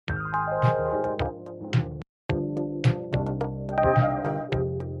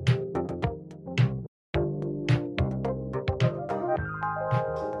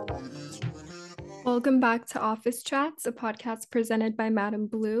Welcome back to Office Chats, a podcast presented by Madam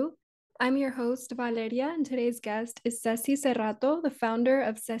Blue. I'm your host, Valeria, and today's guest is Cessie Cerrato, the founder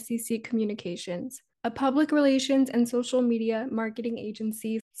of Cessie Communications, a public relations and social media marketing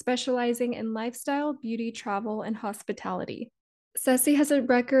agency specializing in lifestyle, beauty, travel, and hospitality. Cessie has a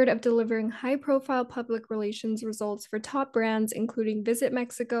record of delivering high-profile public relations results for top brands including Visit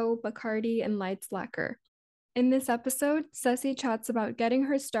Mexico, Bacardi, and Lights Lacquer. In this episode, Cessie chats about getting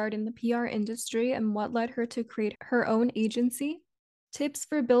her start in the PR industry and what led her to create her own agency, tips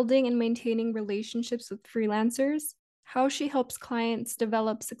for building and maintaining relationships with freelancers, how she helps clients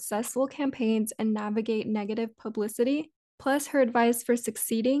develop successful campaigns and navigate negative publicity, plus her advice for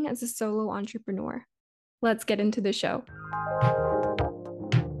succeeding as a solo entrepreneur. Let's get into the show.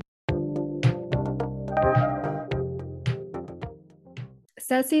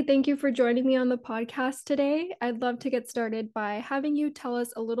 Cessie, thank you for joining me on the podcast today. I'd love to get started by having you tell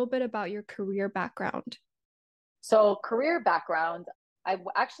us a little bit about your career background. So career background,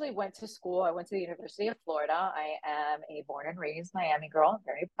 actually went to school. I went to the University of Florida. I am a born and raised Miami girl. I'm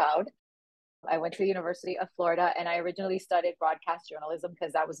very proud. I went to the University of Florida and I originally studied broadcast journalism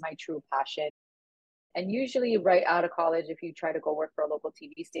because that was my true passion. And usually right out of college, if you try to go work for a local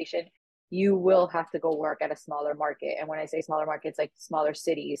TV station, you will have to go work at a smaller market. And when I say smaller markets, like smaller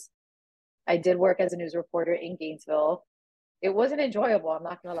cities. I did work as a news reporter in Gainesville. It wasn't enjoyable, I'm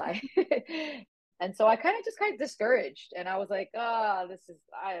not gonna lie. And so I kind of discouraged and I was like, I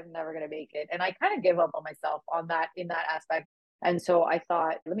am never going to make it. And I kind of give up on myself in that aspect. And so I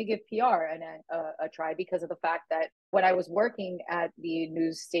thought, let me give PR a try because of the fact that when I was working at the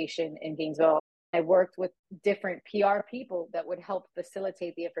news station in Gainesville, I worked with different PR people that would help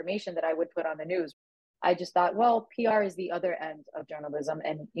facilitate the information that I would put on the news. I just thought, well, PR is the other end of journalism.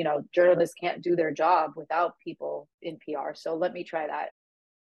 And, journalists can't do their job without people in PR. So let me try that.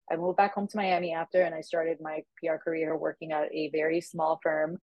 I moved back home to Miami after, and I started my PR career working at a very small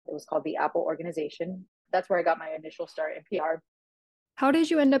firm. It was called the Apple Organization. That's where I got my initial start in PR. How did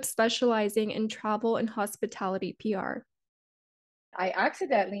you end up specializing in travel and hospitality PR? I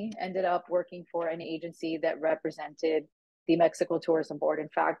accidentally ended up working for an agency that represented the Mexico Tourism Board. In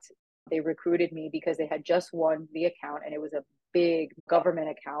fact, they recruited me because they had just won the account, and it was a big government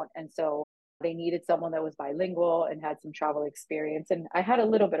account. And so they needed someone that was bilingual and had some travel experience. And I had a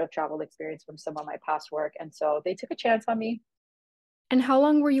little bit of travel experience from some of my past work. And so they took a chance on me. And how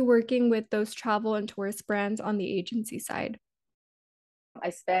long were you working with those travel and tourist brands on the agency side? I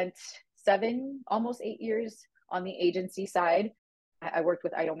spent 7, almost 8 years on the agency side. I worked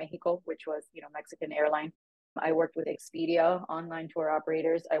with Aeromexico, which was, Mexican airline. I worked with Expedia, online tour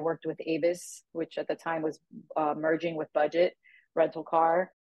operators. I worked with Avis, which at the time was merging with Budget rental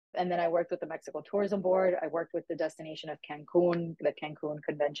car. And then I worked with the Mexico Tourism Board. I worked with the destination of Cancun, the Cancun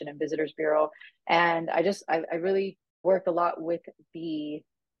Convention and Visitors Bureau. And I really worked a lot with the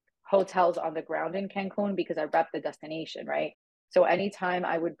hotels on the ground in Cancun because I rep the destination, right? So anytime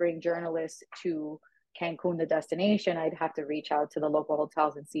I would bring journalists to Cancun, the destination, I'd have to reach out to the local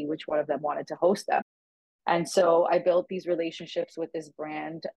hotels and see which one of them wanted to host them. And so I built these relationships with this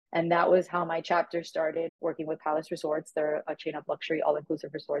brand. And that was how my chapter started, working with Palace Resorts. They're a chain of luxury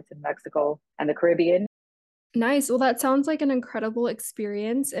all-inclusive resorts in Mexico and the Caribbean. Nice. Well, that sounds like an incredible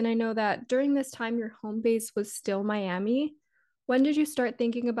experience. And I know that during this time, your home base was still Miami. When did you start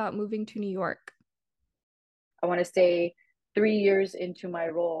thinking about moving to New York? I want to say 3 years into my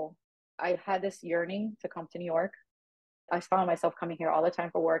role, I had this yearning to come to New York. I found myself coming here all the time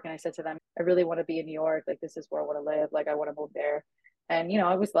for work. And I said to them, I really want to be in New York. Like, this is where I want to live. Like, I want to move there. And,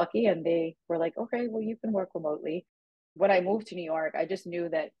 I was lucky. And they were like, okay, well, you can work remotely. When I moved to New York, I just knew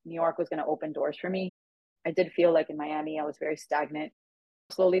that New York was going to open doors for me. I did feel like in Miami, I was very stagnant.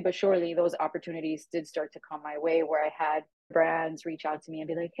 Slowly but surely, those opportunities did start to come my way where I had brands reach out to me and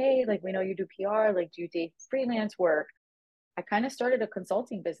be like, hey, like, we know you do PR. Like, do you do freelance work? I kind of started a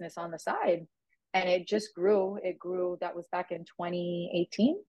consulting business on the side. And it just grew. It grew. That was back in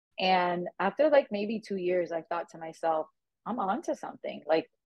 2018. And after like maybe 2 years, I thought to myself, I'm onto something.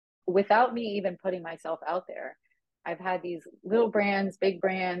 Like, without me even putting myself out there, I've had these little brands, big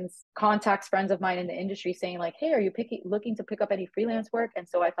brands, contacts, friends of mine in the industry saying like, hey, are you looking to pick up any freelance work? And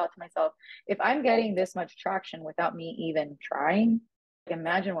so I thought to myself, if I'm getting this much traction without me even trying,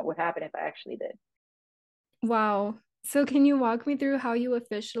 imagine what would happen if I actually did. Wow. So can you walk me through how you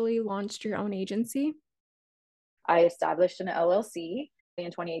officially launched your own agency? I established an LLC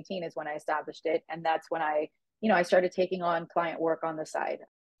in 2018 is when I established it. And that's when I started taking on client work on the side.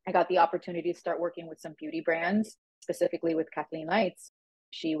 I got the opportunity to start working with some beauty brands, specifically with Kathleen Lights.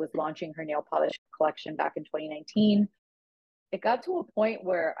 She was launching her nail polish collection back in 2019. it got to a point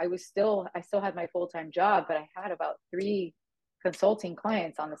where I still had my full-time job, but I had about three consulting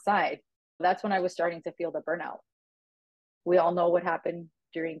clients on the side. That's when I was starting to feel the burnout. We all know what happened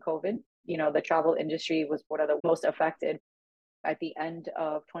during COVID. You know, the travel industry was one of the most affected. At the end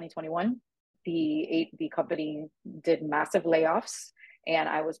of 2021, the company did massive layoffs, and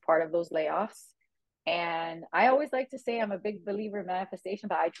I was part of those layoffs. And I always like to say I'm a big believer in manifestation,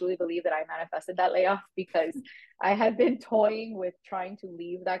 but I truly believe that I manifested that layoff because I had been toying with trying to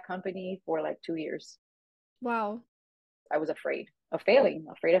leave that company for like 2 years. Wow. I was afraid of failing,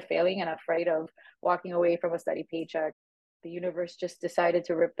 and afraid of walking away from a steady paycheck. The universe just decided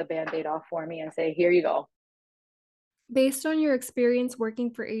to rip the band-aid off for me and say, here you go. Based on your experience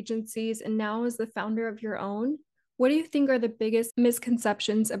working for agencies and now as the founder of your own, what do you think are the biggest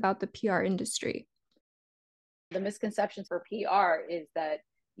misconceptions about the PR industry? The misconceptions for PR is that,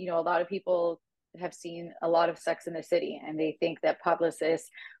 a lot of people have seen a lot of Sex in the City, and they think that publicists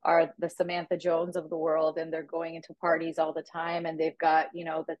are the Samantha Jones of the world, and they're going into parties all the time, and they've got,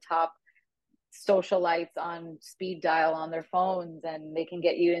 the top socialites on speed dial on their phones, and they can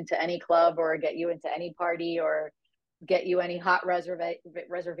get you into any club or get you into any party or get you any hot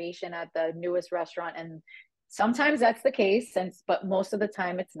reservation at the newest restaurant. And sometimes that's the case, but most of the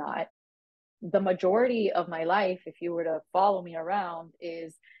time it's not. The majority of my life, if you were to follow me around,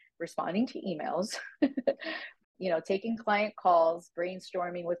 is responding to emails, taking client calls,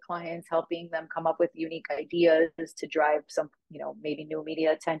 brainstorming with clients, helping them come up with unique ideas to drive some, maybe new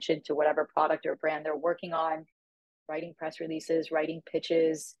media attention to whatever product or brand they're working on, writing press releases, writing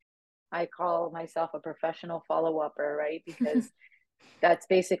pitches. I call myself a professional follow-upper, right? Because that's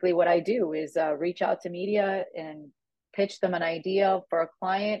basically what I do is reach out to media and pitch them an idea for a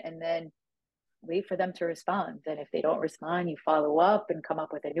client, and then wait for them to respond. And if they don't respond, you follow up and come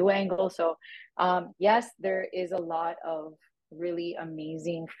up with a new angle. So yes, there is a lot of really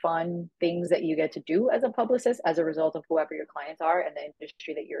amazing, fun things that you get to do as a publicist as a result of whoever your clients are and the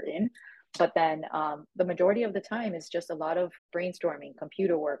industry that you're in. But then the majority of the time is just a lot of brainstorming,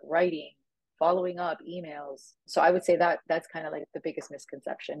 computer work, writing, following up, emails. So I would say that that's kind of like the biggest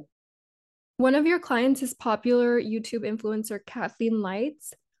misconception. One of your clients is popular YouTube influencer Kathleen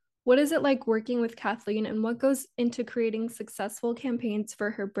Lights. What is it like working with Kathleen, and what goes into creating successful campaigns for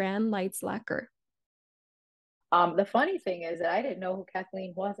her brand Lights Lacquer? The funny thing is that I didn't know who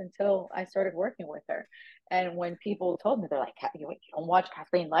Kathleen was until I started working with her. And when people told me, they're like, you don't watch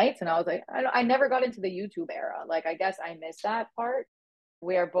Kathleen Lights? And I was like, I never got into the YouTube era. Like, I guess I missed that part.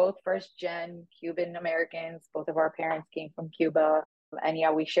 We are both first gen Cuban Americans. Both of our parents came from Cuba. And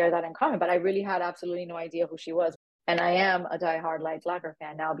yeah, we share that in common. But I really had absolutely no idea who she was. And I am a diehard Lights Lacquer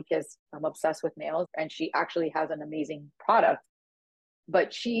fan now because I'm obsessed with nails. And she actually has an amazing product,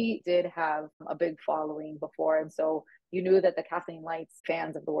 but she did have a big following before. And so you knew that the Kathleen Lights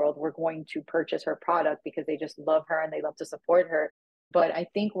fans of the world were going to purchase her product because they just love her and they love to support her. But I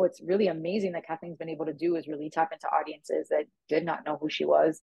think what's really amazing that Kathleen's been able to do is really tap into audiences that did not know who she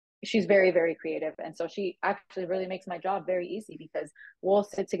was. She's very, very creative. And so she actually really makes my job very easy because we'll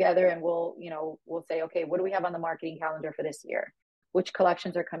sit together and we'll say, okay, what do we have on the marketing calendar for this year? Which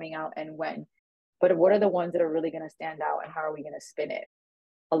collections are coming out and when? But what are the ones that are really going to stand out, and how are we going to spin it?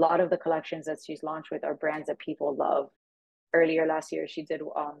 A lot of the collections that she's launched with are brands that people love. Earlier last year, she did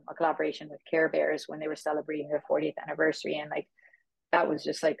a collaboration with Care Bears when they were celebrating their 40th anniversary. And like, that was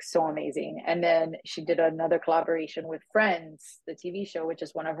just like so amazing. And then she did another collaboration with Friends, the TV show, which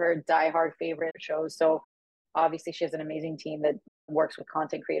is one of her diehard favorite shows. So obviously she has an amazing team that works with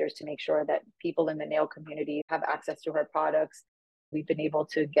content creators to make sure that people in the nail community have access to her products. We've been able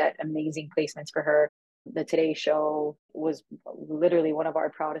to get amazing placements for her. The Today Show was literally one of our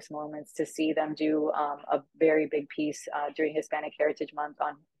proudest moments to see them do a very big piece during Hispanic Heritage Month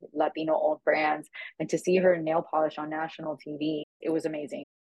on Latino owned brands, and to see her nail polish on national TV. It was amazing.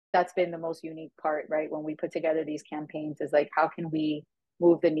 That's been the most unique part, right? When we put together these campaigns, is like, how can we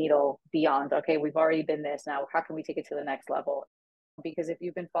move the needle beyond? Okay, we've already been this. Now, how can we take it to the next level? Because if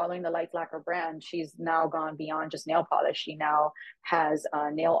you've been following the Lights Lacquer brand, she's now gone beyond just nail polish. She now has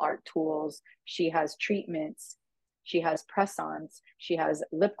nail art tools. She has treatments. She has press-ons. She has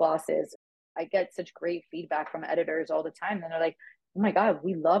lip glosses. I get such great feedback from editors all the time. And they're like, oh my God,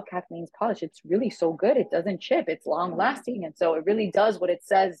 we love Kathleen's polish. It's really so good. It doesn't chip. It's long lasting. And so it really does what it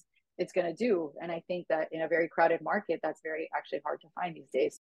says it's going to do. And I think that in a very crowded market, that's very actually hard to find these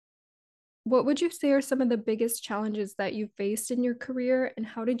days. What would you say are some of the biggest challenges that you faced in your career, and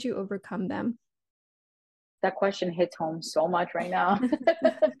how did you overcome them? That question hits home so much right now.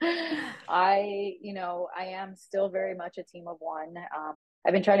 I am still very much a team of one.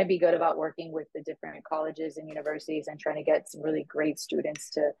 I've been trying to be good about working with the different colleges and universities and trying to get some really great students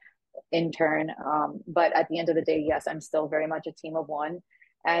to intern. But at the end of the day, yes, I'm still very much a team of one.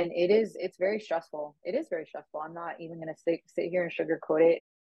 And it's very stressful. It is very stressful. I'm not even going to sit here and sugarcoat it,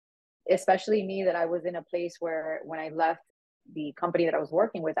 especially me that I was in a place where when I left the company that I was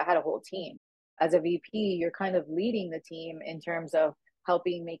working with, I had a whole team. As a VP, you're kind of leading the team in terms of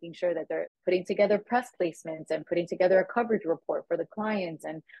helping, making sure that they're putting together press placements and putting together a coverage report for the clients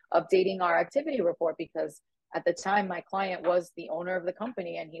and updating our activity report because at the time my client was the owner of the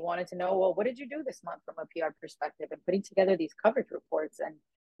company and he wanted to know, well, what did you do this month from a PR perspective, and putting together these coverage reports and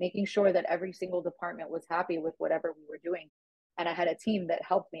making sure that every single department was happy with whatever we were doing. And I had a team that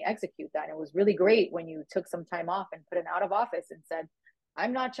helped me execute that. And it was really great when you took some time off and put an out of office and said,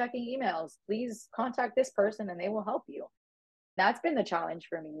 I'm not checking emails, please contact this person and they will help you. That's been the challenge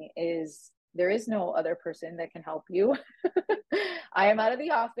for me, is there is no other person that can help you. I am out of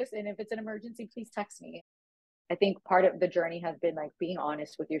the office, and if it's an emergency, please text me. I think part of the journey has been like being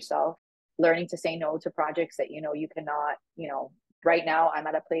honest with yourself, learning to say no to projects that you cannot, right now I'm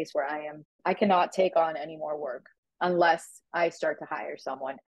at a place where I cannot take on any more work unless I start to hire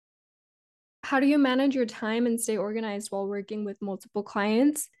someone. How do you manage your time and stay organized while working with multiple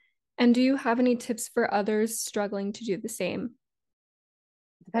clients? And do you have any tips for others struggling to do the same?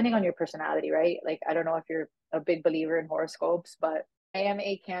 Depending on your personality, right? Like, I don't know if you're a big believer in horoscopes, but I am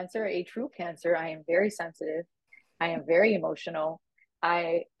a Cancer, a true Cancer. I am very sensitive. I am very emotional.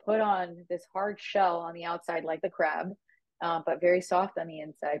 I put on this hard shell on the outside like the crab, but very soft on the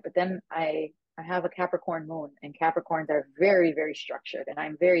inside. But then I have a Capricorn moon, and Capricorns are very, very structured. And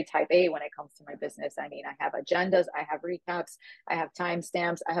I'm very type A when it comes to my business. I mean, I have agendas, I have recaps, I have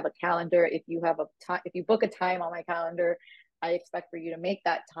timestamps, I have a calendar. If you book a time on my calendar, I expect for you to make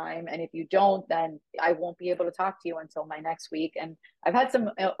that time. And if you don't, then I won't be able to talk to you until my next week. And I've had some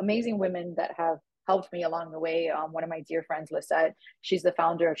amazing women that have helped me along the way. One of my dear friends, Lisette, she's the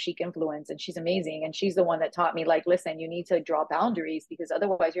founder of Chic Influence, and she's amazing. And she's the one that taught me, like, listen, you need to draw boundaries because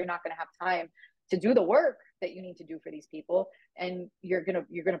otherwise you're not going to have time to do the work that you need to do for these people, and you're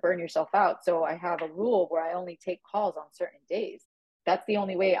gonna burn yourself out. So I have a rule where I only take calls on certain days. That's the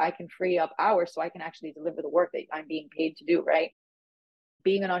only way I can free up hours so I can actually deliver the work that I'm being paid to do, right?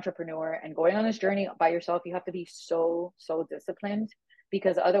 Being an entrepreneur and going on this journey by yourself, you have to be so, so disciplined,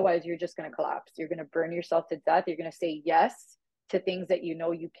 because otherwise you're just going to collapse. You're going to burn yourself to death. You're going to say yes to things that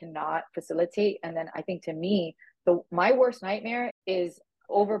you cannot facilitate. And then I think, to me, my worst nightmare is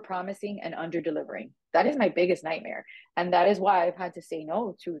over promising and under delivering. That is my biggest nightmare. And that is why I've had to say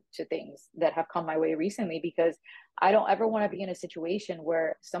no to things that have come my way recently, because I don't ever want to be in a situation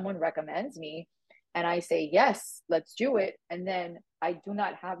where someone recommends me and I say, yes, let's do it. And then I do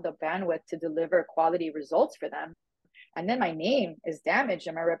not have the bandwidth to deliver quality results for them. And then my name is damaged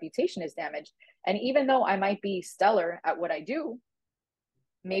and my reputation is damaged. And even though I might be stellar at what I do,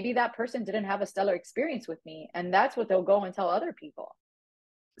 maybe that person didn't have a stellar experience with me. And that's what they'll go and tell other people.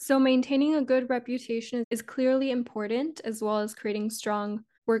 So, maintaining a good reputation is clearly important, as well as creating strong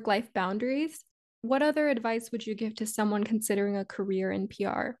work-life boundaries. What other advice would you give to someone considering a career in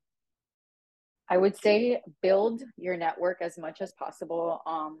PR? I would say build your network as much as possible.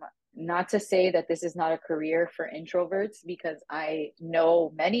 Not to say that this is not a career for introverts, because I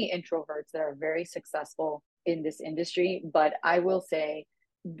know many introverts that are very successable in this industry, but I will say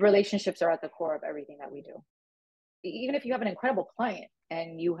relationships are at the core of everything that we do. Even if you have an incredible client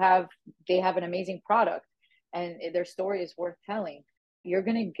and they have an amazing product and their story is worth telling, you're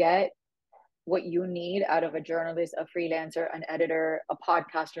going to get what you need out of a journalist, a freelancer, an editor, a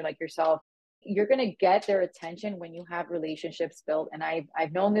podcaster like yourself. You're going to get their attention when you have relationships built. And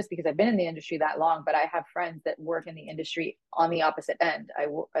I've known this because I've been in the industry that long, but I have friends that work in the industry on the opposite end. I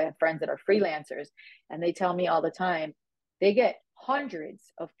have friends that are freelancers, and they tell me all the time, they get hundreds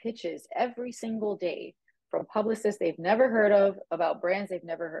of pitches every single day from publicists they've never heard of, about brands they've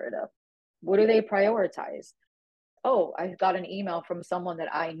never heard of. What do they prioritize? Oh, I got an email from someone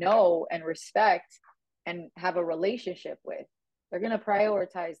that I know and respect and have a relationship with. They're going to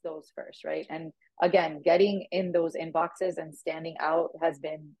prioritize those first, right? And again, getting in those inboxes and standing out has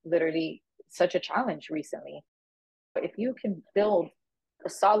been literally such a challenge recently. But if you can build a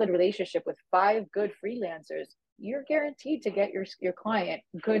solid relationship with 5 good freelancers, you're guaranteed to get your client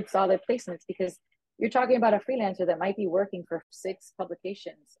good, solid placements, because you're talking about a freelancer that might be working for 6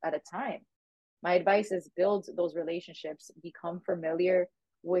 publications at a time. My advice is build those relationships, become familiar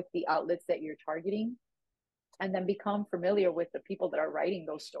with the outlets that you're targeting, and then become familiar with the people that are writing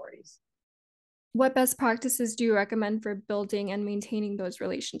those stories. What best practices do you recommend for building and maintaining those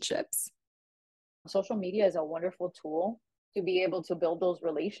relationships? Social media is a wonderful tool. to be able to build those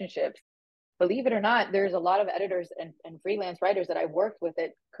relationships. Believe it or not, there's a lot of editors and freelance writers that I worked with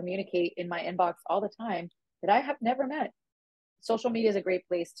that communicate in my inbox all the time that I have never met. Social media is a great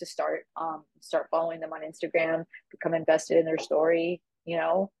place to start. Start following them on Instagram, become invested in their story.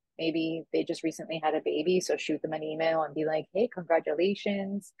 Maybe they just recently had a baby, so shoot them an email and be like, hey,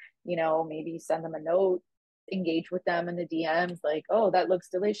 congratulations. Maybe send them a note, engage with them in the DMs, like, oh, that looks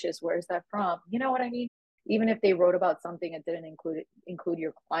delicious. Where's that from? You know what I mean? Even if they wrote about something and didn't include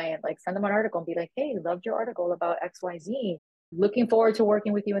your client, like send them an article and be like, hey, loved your article about XYZ. Looking forward to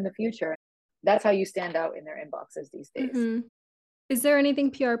working with you in the future. That's how you stand out in their inboxes these days. Mm-hmm. Is there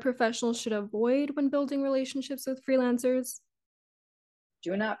anything PR professionals should avoid when building relationships with freelancers?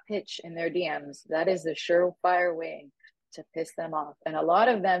 Do not pitch in their DMs. That is the surefire way to piss them off. And a lot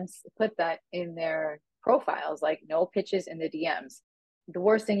of them put that in their profiles, like no pitches in the DMs. The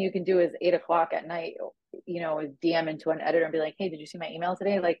worst thing you can do is 8 o'clock at night, DM into an editor and be like, hey, did you see my email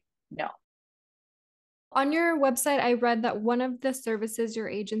today? Like, no. On your website, I read that one of the services your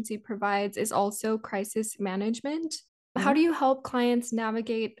agency provides is also crisis management. How Mm-hmm. do you help clients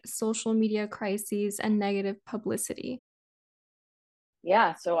navigate social media crises and negative publicity?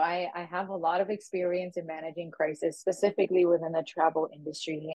 Yeah, so I have a lot of experience in managing crisis, specifically within the travel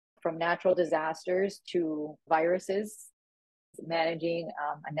industry, from natural disasters to viruses, managing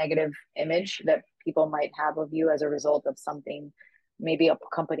a negative image that people might have of you as a result of something, maybe a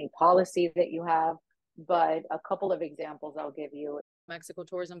company policy that you have. But a couple of examples I'll give you. Mexico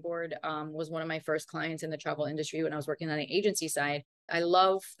Tourism Board was one of my first clients in the travel industry when I was working on the agency side. I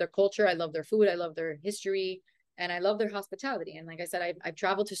love their culture. I love their food. I love their history. And I love their hospitality. And like I said, I've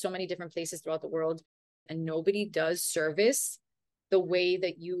traveled to so many different places throughout the world, and nobody does service the way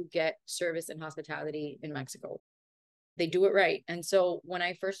that you get service and hospitality in Mexico. They do it right. And so when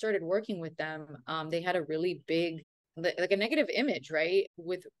I first started working with them, they had a really big, like a negative image, right,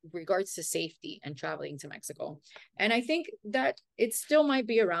 with regards to safety and traveling to Mexico. And I think that it still might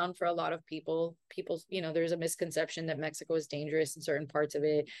be around for a lot of people. There's a misconception that Mexico is dangerous in certain parts of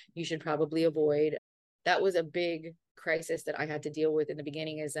it. You should probably avoid. That was a big crisis that I had to deal with in the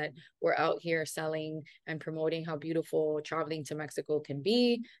beginning, is that we're out here selling and promoting how beautiful traveling to Mexico can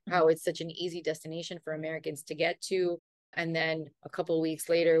be, how it's such an easy destination for Americans to get to. And then a couple of weeks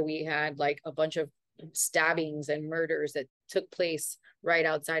later, we had like a bunch of stabbings and murders that took place right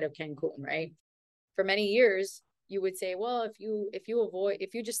outside of Cancun, right? For many years, you would say, well, if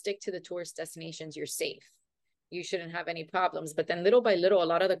you just stick to the tourist destinations, you're safe. You shouldn't have any problems. But then little by little, a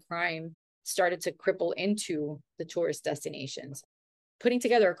lot of the crime started to cripple into the tourist destinations. Putting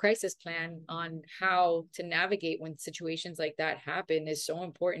together a crisis plan on how to navigate when situations like that happen is so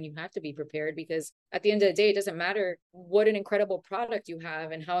important. You have to be prepared, because at the end of the day, it doesn't matter what an incredible product you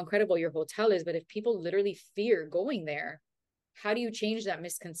have and how incredible your hotel is, but if people literally fear going there, how do you change that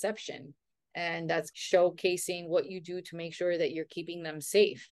misconception? And that's showcasing what you do to make sure that you're keeping them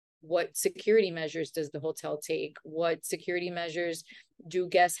safe. What security measures does the hotel take? What security measures do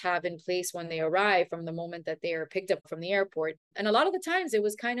guests have in place when they arrive from the moment that they are picked up from the airport? And a lot of the times it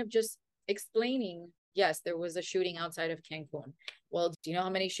was kind of just explaining, yes, there was a shooting outside of Cancun. Well, do you know how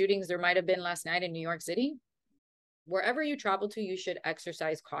many shootings there might have been last night in New York City? Wherever you travel to, you should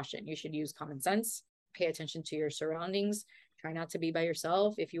exercise caution. You should use common sense, pay attention to your surroundings, try not to be by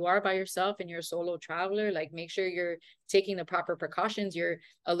yourself. If you are by yourself and you're a solo traveler, like make sure you're taking the proper precautions. You're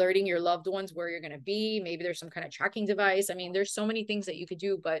alerting your loved ones where you're going to be. Maybe there's some kind of tracking device. I mean, there's so many things that you could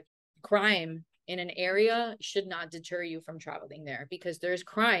do, but crime in an area should not deter you from traveling there, because there's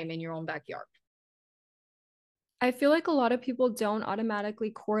crime in your own backyard. I feel like a lot of people don't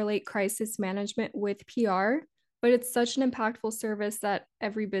automatically correlate crisis management with PR, but it's such an impactful service that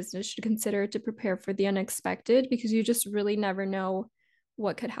every business should consider to prepare for the unexpected, because you just really never know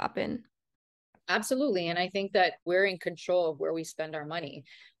what could happen. Absolutely. And I think that we're in control of where we spend our money.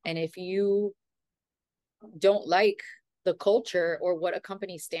 And if you don't like the culture or what a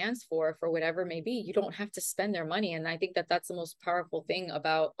company stands for whatever may be, you don't have to spend their money. And I think that that's the most powerful thing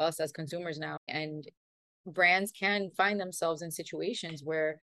about us as consumers now. And brands can find themselves in situations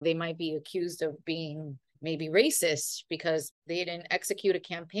where they might be accused of being maybe racist because they didn't execute a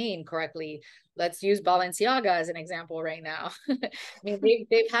campaign correctly. Let's use Balenciaga as an example right now. I mean,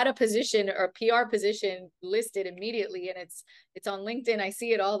 they've had a position or a PR position listed immediately, and it's on LinkedIn. I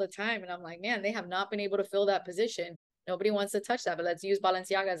see it all the time, and I'm like, man, they have not been able to fill that position. Nobody wants to touch that. But let's use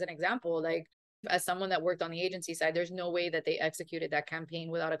Balenciaga as an example. Like, as someone that worked on the agency side, there's no way that they executed that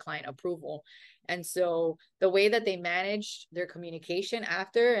campaign without a client approval. And so the way that they managed their communication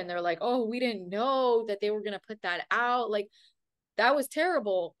after, and they're like, oh, we didn't know that they were going to put that out. Like, that was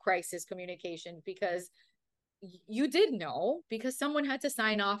terrible crisis communication, because you did know because someone had to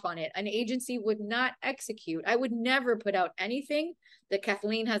sign off on it. An agency would not execute. I would never put out anything that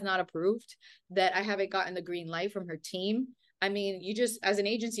Kathleen has not approved, that I haven't gotten the green light from her team. I mean, you just, as an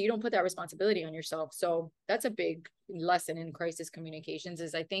agency, you don't put that responsibility on yourself. So that's a big lesson in crisis communications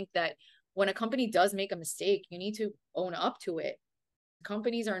is I think that when a company does make a mistake, you need to own up to it.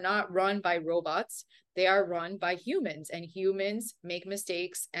 Companies are not run by robots. They are run by humans, and humans make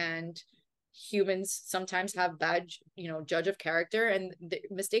mistakes, and humans sometimes have bad, judge of character, and the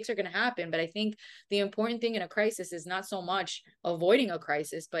mistakes are going to happen. But I think the important thing in a crisis is not so much avoiding a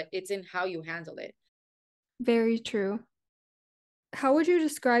crisis, but it's in how you handle it. Very true. How would you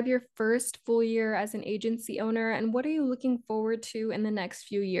describe your first full year as an agency owner, and what are you looking forward to in the next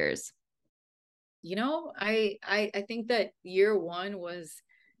few years? I think that year one was,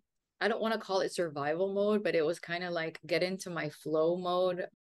 I don't want to call it survival mode, but it was kind of like get into my flow mode.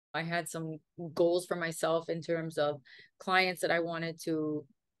 I had some goals for myself in terms of clients that I wanted to,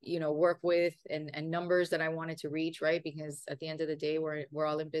 work with, and numbers that I wanted to reach, right? Because at the end of the day, we're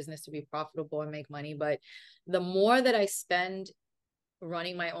all in business to be profitable and make money. But the more that I spend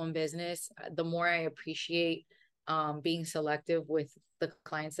running my own business, the more I appreciate being selective with the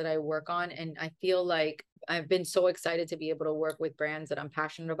clients that I work on. And I feel like I've been so excited to be able to work with brands that I'm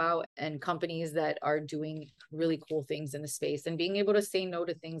passionate about and companies that are doing really cool things in the space, and being able to say no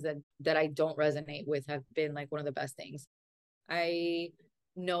to things that I don't resonate with have been like one of the best things. I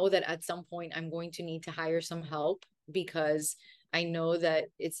know that at some point I'm going to need to hire some help because I know that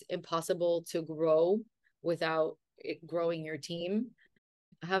it's impossible to grow without growing your team.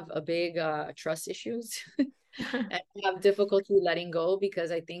 I have a big trust issues and have difficulty letting go,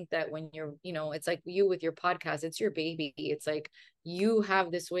 because I think that when you're, it's like you with your podcast, it's your baby. It's like you have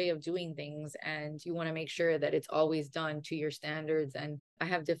this way of doing things and you want to make sure that it's always done to your standards. And I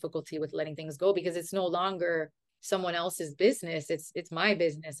have difficulty with letting things go because it's no longer someone else's business. It's my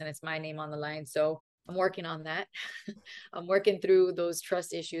business and it's my name on the line. So I'm working on that. I'm working through those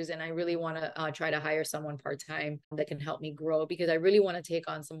trust issues, and I really want to try to hire someone part-time that can help me grow, because I really want to take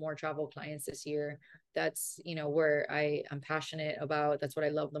on some more travel clients this year. That's, where I'm passionate about. That's what I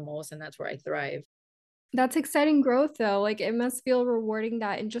love the most, and that's where I thrive. That's exciting growth, though. Like, it must feel rewarding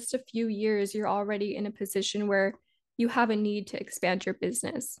that in just a few years, you're already in a position where you have a need to expand your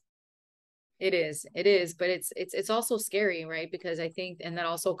business. It is, but it's also scary, right? Because I think, and that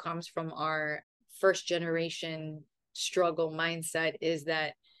also comes from our first generation struggle mindset, is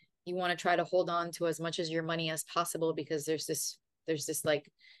that you want to try to hold on to as much as your money as possible, because there's this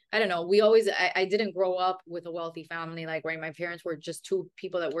like, I don't know, I didn't grow up with a wealthy family, like, right? My parents were just two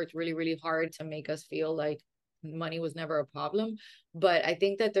people that worked really, really hard to make us feel like money was never a problem. But I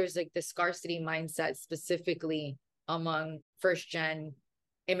think that there's like the scarcity mindset, specifically among first gen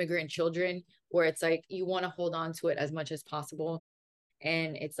immigrant children, where it's like you want to hold on to it as much as possible.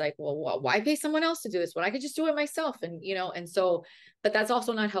 And it's like, well, why pay someone else to do this when I could just do it myself? And and so, but that's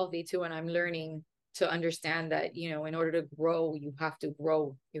also not healthy too. And I'm learning to understand that, in order to grow, you have to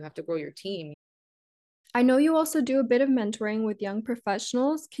grow your team. I know you also do a bit of mentoring with young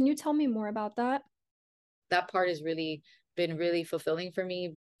professionals. Can you tell me more about that? That part has really been really fulfilling for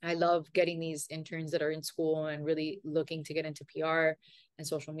me. I love getting these interns that are in school and really looking to get into PR and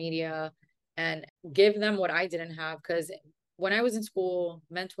social media, and give them what I didn't have. Because when I was in school,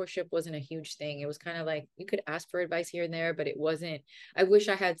 mentorship wasn't a huge thing. It was kind of like you could ask for advice here and there, but it wasn't. I wish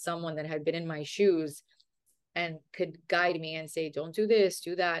I had someone that had been in my shoes and could guide me and say, don't do this,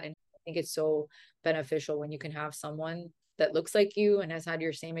 do that. And I think it's so beneficial when you can have someone that looks like you and has had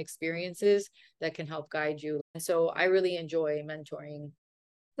your same experiences that can help guide you. And so I really enjoy mentoring.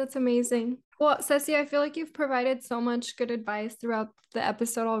 That's amazing. Well, Cessie, I feel like you've provided so much good advice throughout the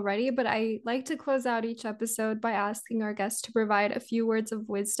episode already, but I like to close out each episode by asking our guests to provide a few words of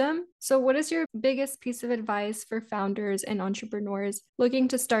wisdom. So, what is your biggest piece of advice for founders and entrepreneurs looking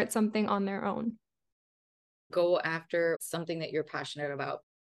to start something on their own? Go after something that you're passionate about.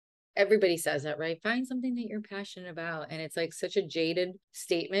 Everybody says that, right? Find something that you're passionate about. And it's like such a jaded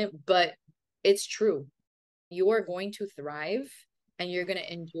statement, but it's true. You are going to thrive and you're going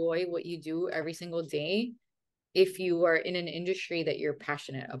to enjoy what you do every single day if you are in an industry that you're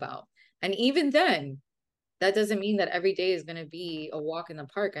passionate about. And even then, that doesn't mean that every day is going to be a walk in the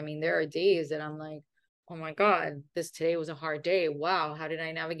park. I mean, there are days that I'm like, oh my God, today was a hard day. Wow, how did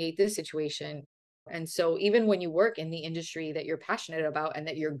I navigate this situation? And so even when you work in the industry that you're passionate about and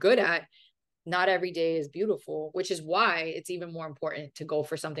that you're good at, not every day is beautiful, which is why it's even more important to go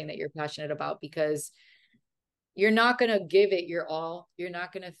for something that you're passionate about, because you're not going to give it your all. You're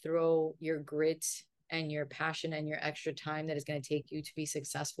not going to throw your grit and your passion and your extra time that is going to take you to be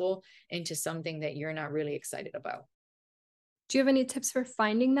successful into something that you're not really excited about. Do you have any tips for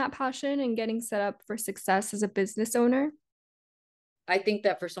finding that passion and getting set up for success as a business owner? I think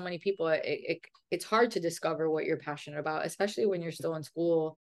that for so many people, it's hard to discover what you're passionate about, especially when you're still in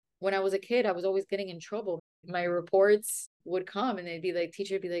school. When I was a kid, I was always getting in trouble. My reports would come and they'd be like,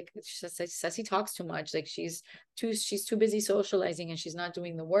 teacher would be like, Cessie talks too much. Like she's too busy socializing and she's not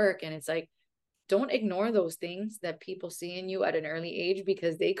doing the work. And it's like, don't ignore those things that people see in you at an early age,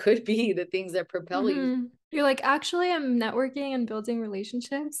 because they could be the things that propel you. You're like, actually, I'm networking and building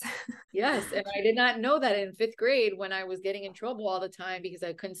relationships. Yes. And I did not know that in 5th grade when I was getting in trouble all the time because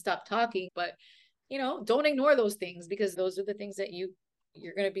I couldn't stop talking. But, don't ignore those things, because those are the things that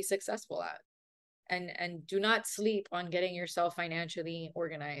you're going to be successful at. And do not sleep on getting yourself financially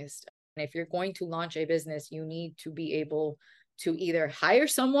organized. And if you're going to launch a business, you need to be able to either hire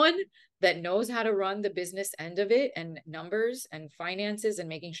someone that knows how to run the business end of it and numbers and finances and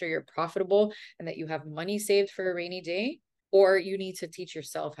making sure you're profitable and that you have money saved for a rainy day, or you need to teach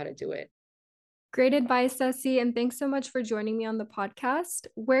yourself how to do it. Great advice, Cessie, and thanks so much for joining me on the podcast.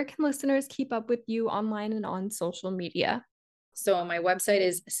 Where can listeners keep up with you online and on social media? So my website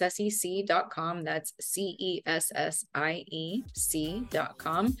is cessiec.com. That's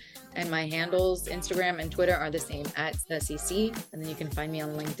CESSIEC.com. And my handles, Instagram and Twitter, are the same, at Cessie. And then you can find me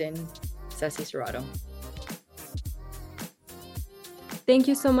on LinkedIn, Cessie Cerrato. Thank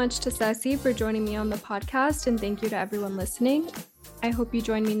you so much to Cessie for joining me on the podcast, and thank you to everyone listening. I hope you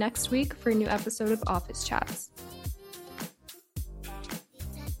join me next week for a new episode of Office Chats.